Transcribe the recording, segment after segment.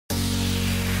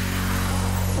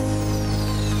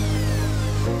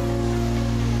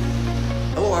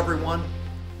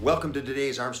Welcome to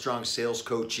today's Armstrong Sales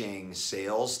Coaching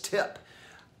Sales Tip.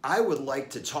 I would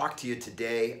like to talk to you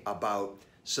today about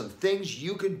some things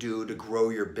you can do to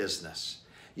grow your business.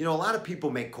 You know, a lot of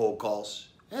people make cold calls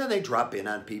and they drop in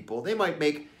on people. They might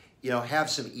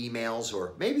have some emails,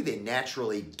 or maybe they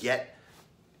naturally get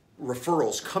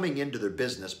referrals coming into their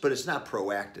business, but it's not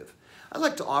proactive. I'd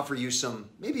like to offer you some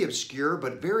maybe obscure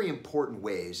but very important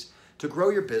ways to grow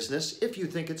your business if you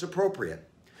think it's appropriate.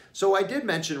 So I did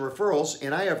mention referrals,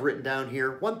 and I have written down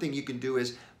here, one thing you can do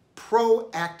is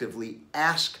proactively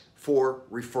ask for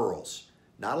referrals.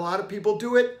 Not a lot of people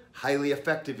do it, highly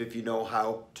effective if you know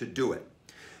how to do it.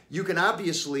 You can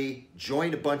obviously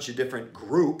join a bunch of different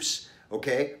groups,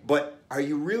 okay, but are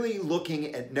you really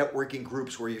looking at networking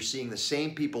groups where you're seeing the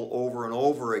same people over and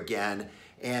over again,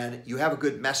 and you have a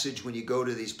good message when you go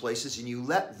to these places and you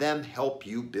let them help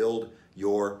you build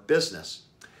your business?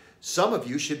 Some of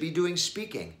you should be doing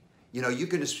speaking. You know, you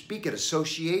can speak at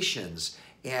associations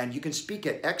and you can speak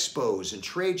at expos and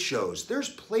trade shows. There's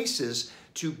places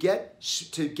to get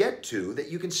to that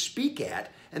you can speak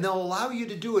at, and they'll allow you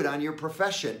to do it on your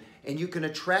profession, and you can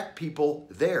attract people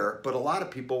there, but a lot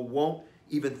of people won't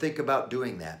even think about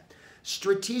doing that.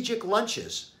 Strategic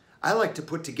lunches. I like to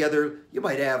put together, you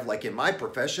might have, like in my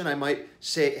profession, I might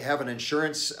have an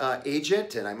insurance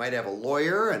agent, and I might have a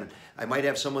lawyer, and I might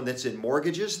have someone that's in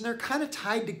mortgages, and they're kind of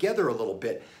tied together a little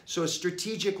bit. So a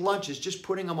strategic lunch is just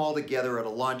putting them all together at a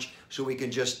lunch so we can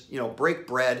just, break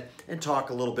bread and talk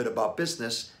a little bit about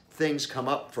business. Things come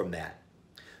up from that.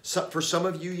 So for some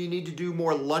of you, you need to do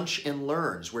more lunch and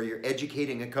learns, where you're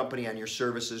educating a company on your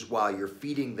services while you're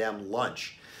feeding them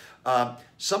lunch.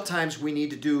 Sometimes we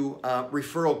need to do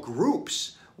referral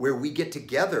groups where we get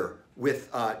together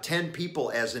with 10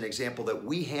 people, as an example, that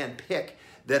we handpick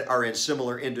that are in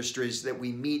similar industries that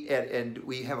we meet at, and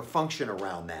we have a function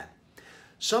around that.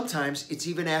 Sometimes it's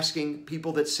even asking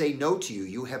people that say no to you.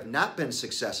 You have not been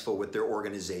successful with their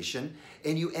organization,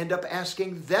 and you end up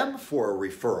asking them for a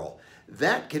referral.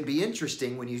 That can be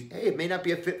interesting when hey, it may not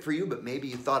be a fit for you, but maybe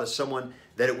you thought of someone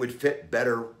that it would fit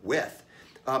better with.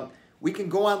 We can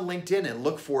go on LinkedIn and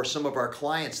look for some of our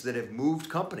clients that have moved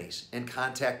companies and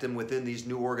contact them within these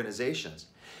new organizations.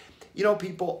 You know,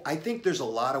 people, I think there's a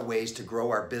lot of ways to grow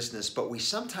our business, but we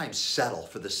sometimes settle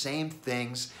for the same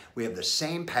things. We have the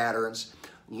same patterns.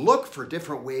 Look for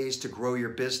different ways to grow your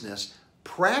business.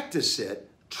 Practice it,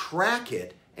 track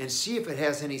it, and see if it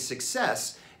has any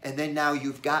success. And then now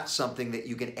you've got something that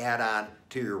you can add on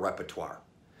to your repertoire.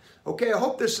 Okay, I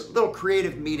hope this little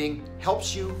creative meeting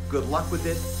helps you. Good luck with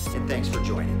it, and thanks for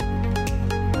joining.